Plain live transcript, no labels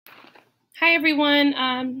Hi everyone.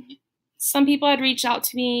 Some people had reached out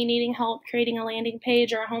to me needing help creating a landing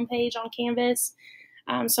page or a home page on Canvas.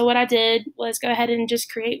 So what I did was go ahead and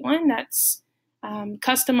just create one that's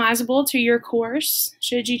customizable to your course,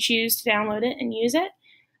 should you choose to download it and use it.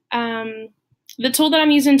 The tool that I'm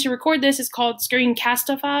using to record this is called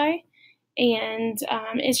Screencastify, and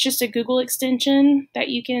it's just a Google extension that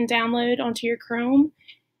you can download onto your Chrome.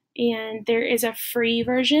 And there is a free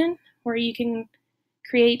version where you can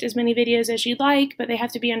create as many videos as you'd like, but they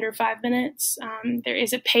have to be under 5 minutes. There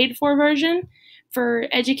is a paid for version for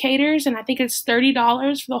educators, and I think it's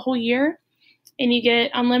 $30 for the whole year. And you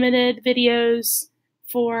get unlimited videos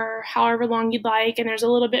for however long you'd like, and there's a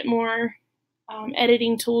little bit more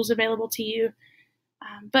editing tools available to you.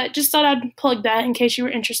 But just thought I'd plug that in case you were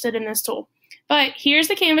interested in this tool. But here's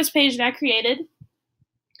the Canvas page that I created.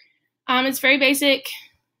 It's very basic,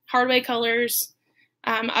 hardway colors.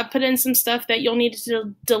 I put in some stuff that you'll need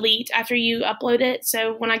to delete after you upload it.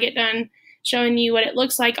 So when I get done showing you what it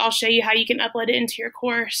looks like, I'll show you how you can upload it into your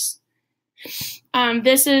course.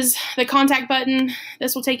 This is the contact button.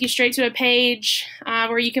 This will take you straight to a page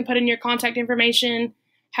where you can put in your contact information,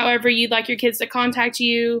 however you'd like your kids to contact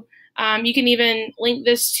you. You can even link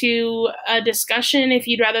this to a discussion if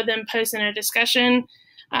you'd rather them post in a discussion.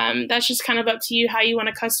 That's just kind of up to you how you want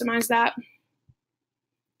to customize that.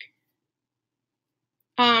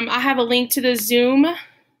 I have a link to the Zoom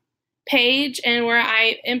page and where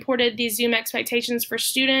I imported these Zoom expectations for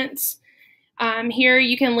students. Here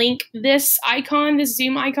you can link this icon, this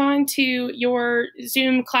Zoom icon, to your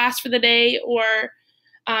Zoom class for the day, or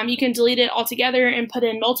you can delete it altogether and put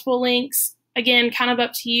in multiple links. Again, kind of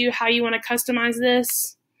up to you how you want to customize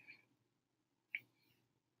this.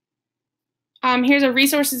 Here's a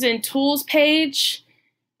resources and tools page.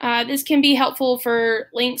 This can be helpful for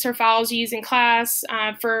links or files you use in class.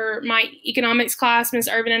 For my economics class, Ms.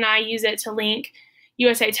 Irvin and I use it to link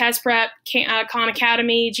USA Test Prep, Khan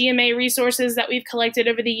Academy, GMA resources that we've collected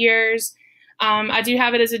over the years. I do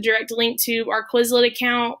have it as a direct link to our Quizlet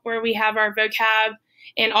account where we have our vocab,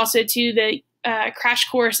 and also to the Crash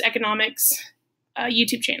Course Economics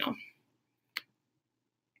YouTube channel.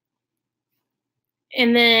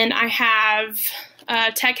 And then I have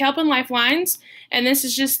Tech Help and Lifelines, and this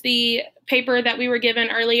is just the paper that we were given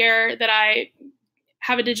earlier that I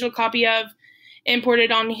have a digital copy of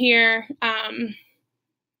imported on here.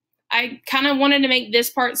 I kind of wanted to make this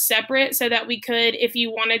part separate so that we could, if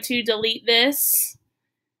you wanted to, delete this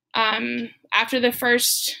after the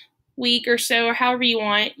first week or so, or however you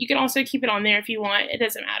want. You can also keep it on there if you want. It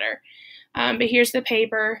doesn't matter. But here's the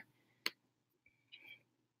paper.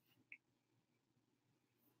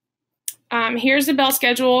 Here's the bell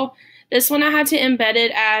schedule. This one I had to embed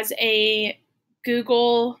it as a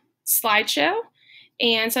Google slideshow,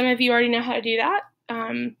 and some of you already know how to do that.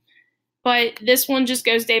 But this one just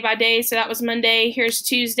goes day by day. So that was Monday. Here's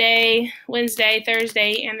Tuesday, Wednesday,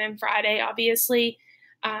 Thursday, and then Friday, obviously.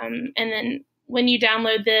 And then when you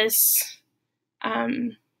download this,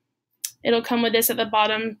 it'll come with this at the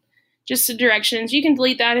bottom, just the directions. You can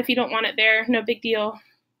delete that if you don't want it there. No big deal.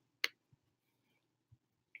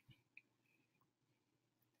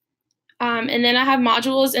 And then I have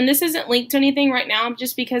modules, and this isn't linked to anything right now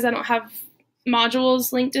just because I don't have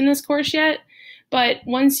modules linked in this course yet. But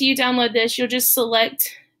once you download this, you'll just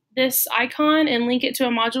select this icon and link it to a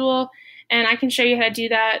module, and I can show you how to do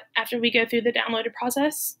that after we go through the downloaded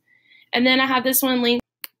process. And then I have this one linked.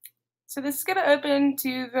 So this is going to open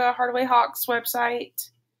to the Hardway Hawks website.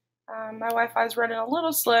 My Wi-Fi is running a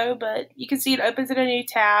little slow, but you can see it opens in a new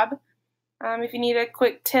tab. If you need a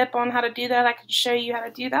quick tip on how to do that, I can show you how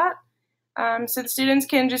to do that. So the students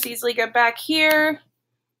can just easily go back here,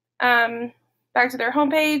 back to their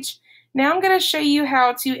homepage. Now I'm going to show you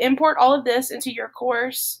how to import all of this into your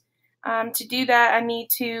course. To do that, I need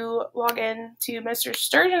to log in to Mr.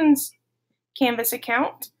 Sturgeon's Canvas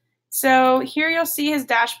account. So here you'll see his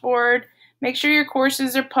dashboard. Make sure your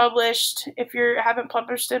courses are published if you haven't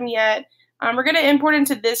published them yet. We're going to import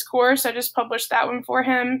into this course. I just published that one for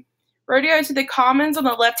him. We're going to go to the Commons on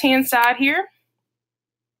the left-hand side here.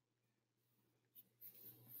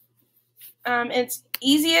 It's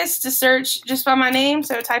easiest to search just by my name,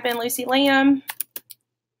 so type in Lucy Lamb.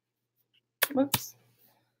 Whoops.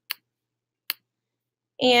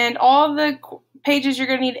 And all the pages you're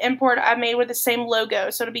going to need to import I've made with the same logo,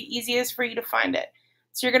 so it'll be easiest for you to find it.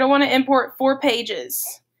 So you're going to want to import 4 pages.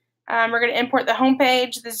 We're going to import the home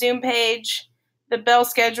page, the Zoom page, the bell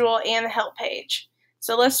schedule, and the help page.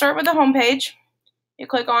 So let's start with the home page. You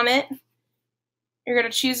click on it. You're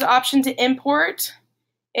going to choose the option to import,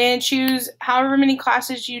 and choose however many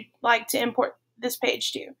classes you'd like to import this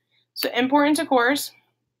page to. So import into course.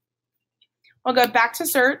 We'll go back to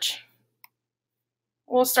search.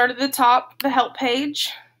 We'll start at the top, the help page.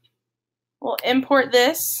 We'll import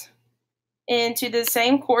this into the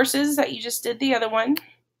same courses that you just did the other one.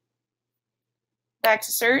 Back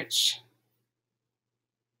to search.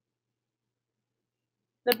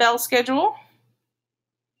 The bell schedule.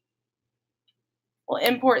 We'll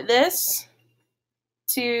import this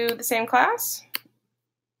to the same class.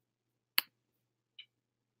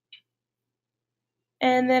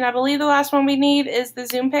 And then I believe the last one we need is the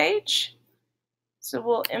Zoom page. So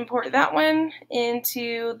we'll import that one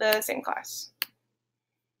into the same class.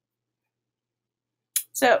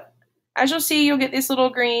 So as you'll see, you'll get this little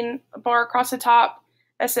green bar across the top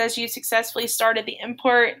that says you successfully started the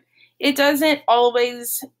import. It doesn't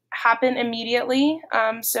always happen immediately,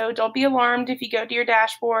 so don't be alarmed if you go to your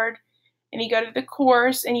dashboard and you go to the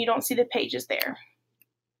course and you don't see the pages there.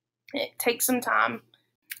 It takes some time.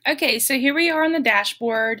 Okay, so here we are on the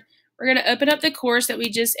dashboard. We're going to open up the course that we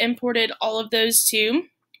just imported all of those to.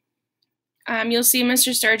 You'll see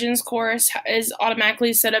Mr. Sturgeon's course is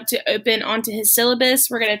automatically set up to open onto his syllabus.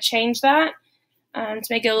 We're going to change that to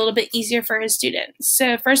make it a little bit easier for his students.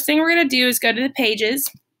 So first thing we're going to do is go to the pages.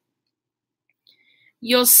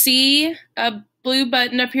 You'll see a blue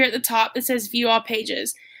button up here at the top that says View All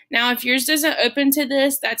Pages. Now, if yours doesn't open to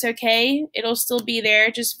this, that's okay. It'll still be there.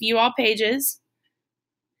 Just View All Pages.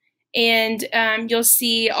 And you'll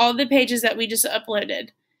see all the pages that we just uploaded.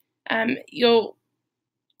 You'll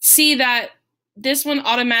see that this one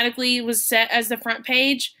automatically was set as the front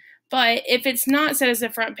page, but if it's not set as the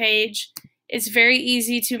front page, it's very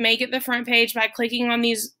easy to make it the front page by clicking on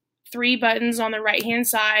these 3 buttons on the right-hand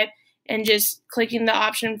side and just clicking the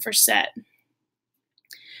option for set.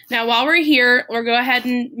 Now, while we're here, we'll go ahead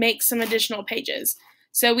and make some additional pages.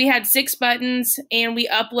 So we had 6 buttons, and we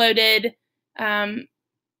uploaded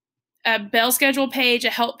a bell schedule page, a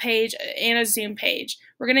help page, and a Zoom page.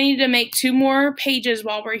 We're going to need to make 2 more pages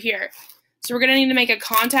while we're here. So we're going to need to make a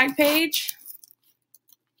contact page,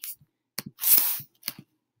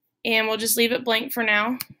 and we'll just leave it blank for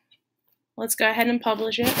now. Let's go ahead and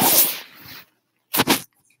publish it.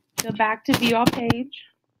 Go back to View All Page,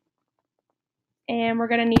 and we're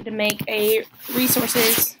going to need to make a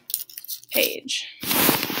resources page.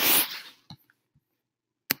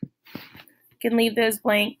 You can leave those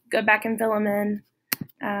blank, go back and fill them in.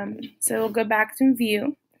 So we'll go back to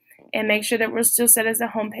View and make sure that we're still set as a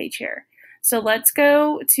home page here. So let's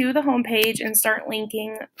go to the home page and start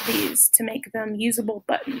linking these to make them usable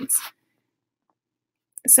buttons.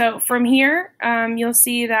 So from here, you'll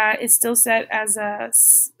see that it's still set as a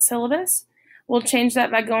syllabus. We'll change that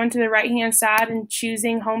by going to the right-hand side and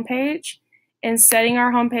choosing home page and setting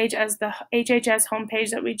our home page as the HHS home page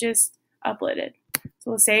that we just uploaded.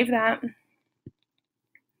 So we'll save that.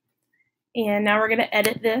 And now we're going to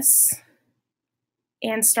edit this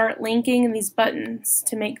and start linking these buttons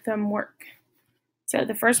to make them work. So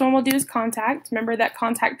the first one we'll do is contact. Remember that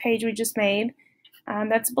contact page we just made.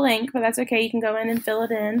 That's blank, but that's okay. You can go in and fill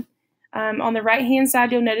it in. On the right-hand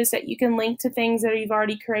side, you'll notice that you can link to things that you've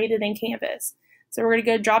already created in Canvas. So we're going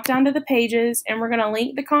to go drop down to the pages, and we're going to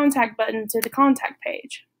link the contact button to the contact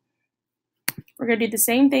page. We're going to do the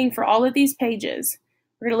same thing for all of these pages.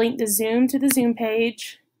 We're going to link the Zoom to the Zoom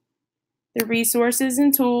page, the resources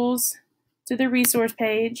and tools to the resource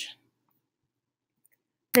page,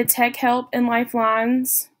 the tech help and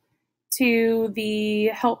lifelines to the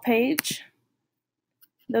help page,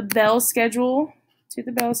 the bell schedule to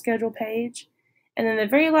the bell schedule page, and then the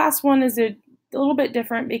very last one is a little bit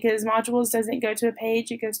different because modules doesn't go to a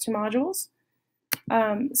page, it goes to modules.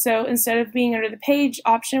 So instead of being under the page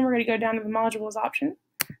option, we're going to go down to the modules option.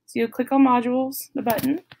 So you'll click on modules, the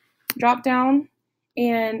button, drop down,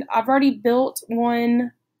 and I've already built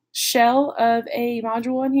one shell of a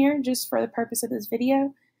module in here just for the purpose of this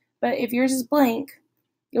video. But if yours is blank,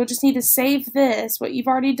 you'll just need to save this, what you've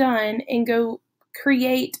already done, and go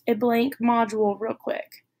create a blank module real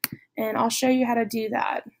quick. And I'll show you how to do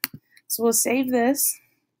that. So we'll save this.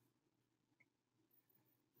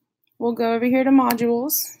 We'll go over here to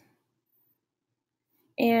modules.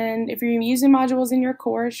 And if you're using modules in your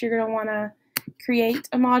course, you're going to want to create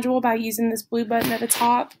a module by using this blue button at the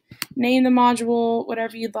top. Name the module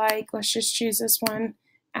whatever you'd like. Let's just choose this one,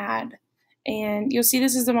 add. And you'll see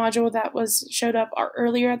this is the module that showed up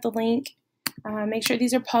earlier at the link. Make sure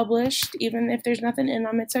these are published. Even if there's nothing in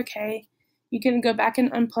them, it's okay. You can go back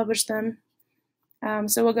and unpublish them.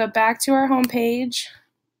 So we'll go back to our home page.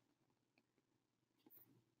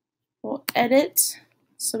 We'll edit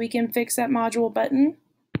so we can fix that module button.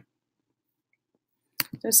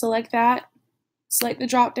 So select that, select the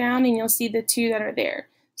drop down, and you'll see the 2 that are there.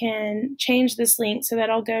 can change this link so that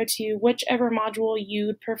it'll go to whichever module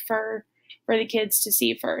you'd prefer for the kids to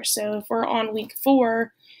see first. So if we're on week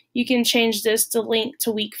 4, you can change this to link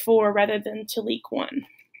to week 4 rather than to week 1.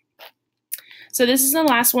 So this is the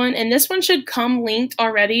last one, and this one should come linked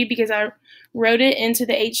already because I wrote it into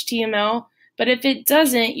the HTML. But if it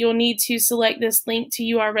doesn't, you'll need to select this link to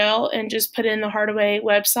URL and just put in the Hardaway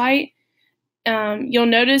website. You'll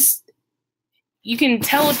notice you can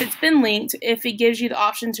tell if it's been linked if it gives you the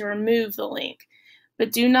option to remove the link.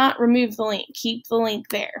 But do not remove the link. Keep the link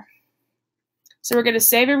there. So we're going to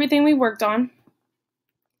save everything we worked on.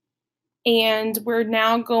 And we're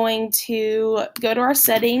now going to go to our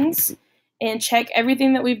settings and check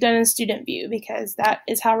everything that we've done in Student View, because that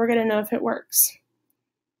is how we're going to know if it works.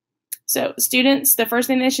 So students, the first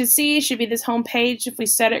thing they should see should be this home page. If we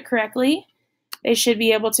set it correctly, they should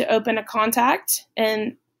be able to open a contact.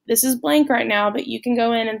 And this is blank right now, but you can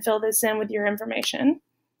go in and fill this in with your information.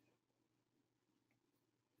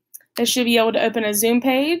 They should be able to open a Zoom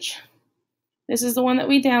page. This is the one that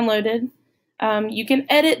we downloaded. You can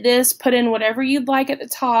edit this, put in whatever you'd like at the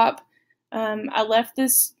top. I left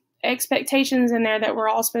this expectations in there that we're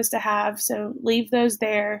all supposed to have, so leave those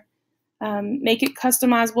there. Make it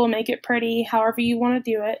customizable, make it pretty, however you want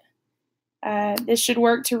to do it. This should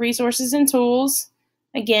work to resources and tools.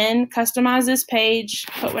 Again, customize this page,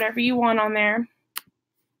 put whatever you want on there.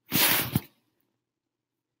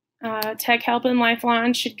 Tech Help and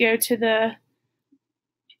Lifeline should go to the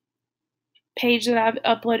page that I've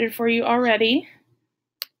uploaded for you already.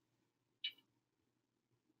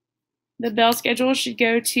 The bell schedule should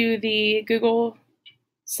go to the Google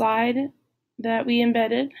slide that we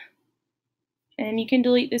embedded. And you can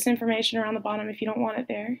delete this information around the bottom if you don't want it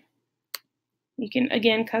there. You can,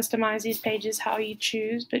 again, customize these pages how you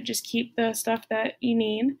choose, but just keep the stuff that you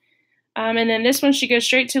need. And then this one should go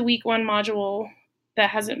straight to week 1 module that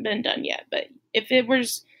hasn't been done yet. But if it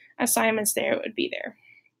was assignments there, it would be there.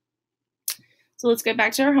 So let's go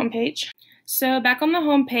back to our homepage. So back on the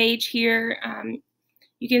homepage here,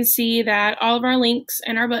 you can see that all of our links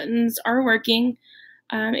and our buttons are working.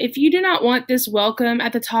 If you do not want this welcome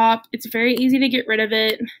at the top, it's very easy to get rid of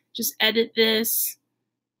it. Just edit this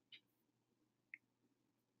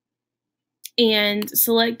and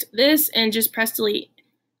select this and just press delete.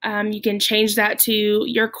 You can change that to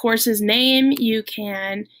your course's name. You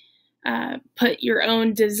can put your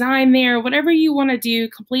own design there, whatever you want to do,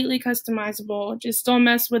 completely customizable. Just don't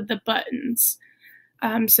mess with the buttons.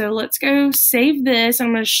 So let's go save this.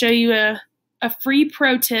 I'm going to show you a free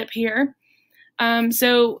pro tip here.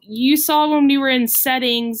 So you saw when we were in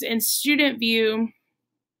settings in Student View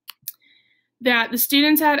that the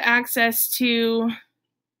students had access to,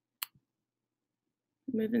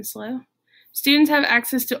 moving slow. Students have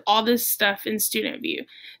access to all this stuff in Student View.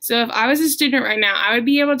 So if I was a student right now, I would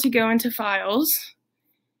be able to go into Files,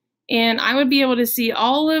 and I would be able to see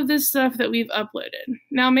all of this stuff that we've uploaded.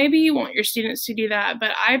 Now, maybe you want your students to do that,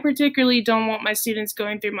 but I particularly don't want my students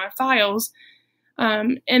going through my files.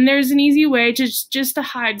 And there's an easy way to just to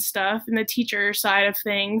hide stuff in the teacher side of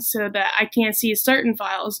things so that I can't see certain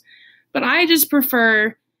files. But I just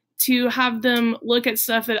prefer to have them look at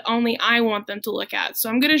stuff that only I want them to look at. So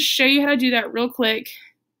I'm going to show you how to do that real quick.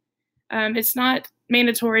 It's not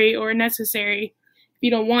mandatory or necessary if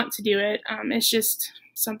you don't want to do it. It's just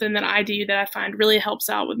something that I do that I find really helps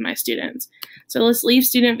out with my students. So let's leave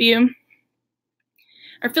Student View.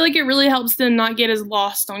 I feel like it really helps them not get as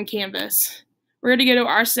lost on Canvas. We're going to go to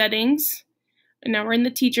our settings, and now we're in the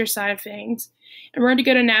teacher side of things, and we're going to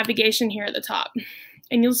go to navigation here at the top.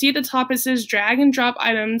 And you'll see at the top it says drag and drop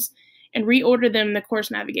items and reorder them in the course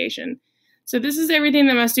navigation. So this is everything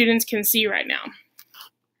that my students can see right now.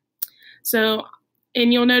 So,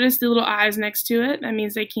 and you'll notice the little eyes next to it. That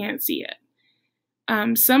means they can't see it.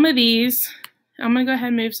 Some of these, I'm going to go ahead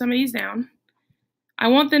and move some of these down. I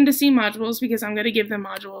want them to see modules because I'm going to give them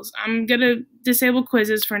modules. I'm going to disable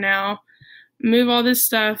quizzes for now, move all this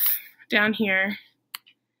stuff down here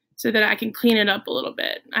so that I can clean it up a little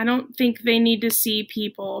bit. I don't think they need to see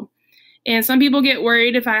people. And some people get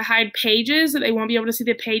worried if I hide pages that they won't be able to see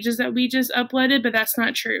the pages that we just uploaded, but that's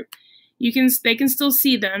not true. They can still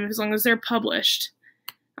see them as long as they're published.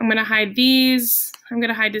 I'm going to hide these. I'm going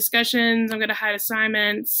to hide discussions. I'm going to hide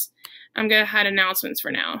assignments. I'm going to hide announcements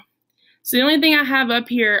for now. So the only thing I have up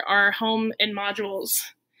here are home and modules.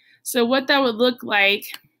 So what that would look like,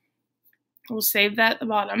 we'll save that at the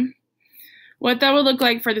bottom. What that would look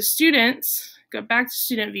like for the students, go back to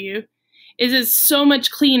Student View, is it's so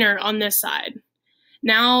much cleaner on this side.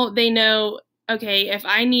 Now they know, okay, if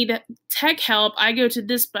I need tech help, I go to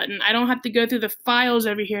this button. I don't have to go through the files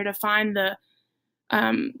over here to find the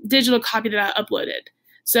digital copy that I uploaded.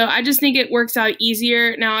 So I just think it works out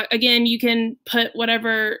easier. Now, again, you can put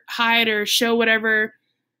whatever, hide or show whatever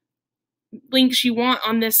links you want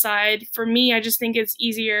on this side. For me, I just think it's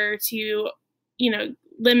easier to,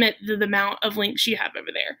 limit the amount of links you have over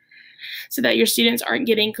there so that your students aren't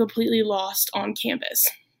getting completely lost on Canvas.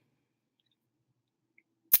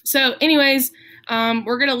 So anyways,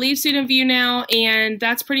 we're going to leave student view now, and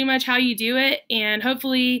that's pretty much how you do it. And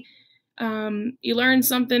hopefully you learned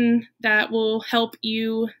something that will help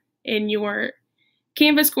you in your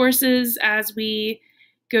Canvas courses as we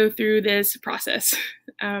go through this process.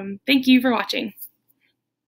 Thank you for watching.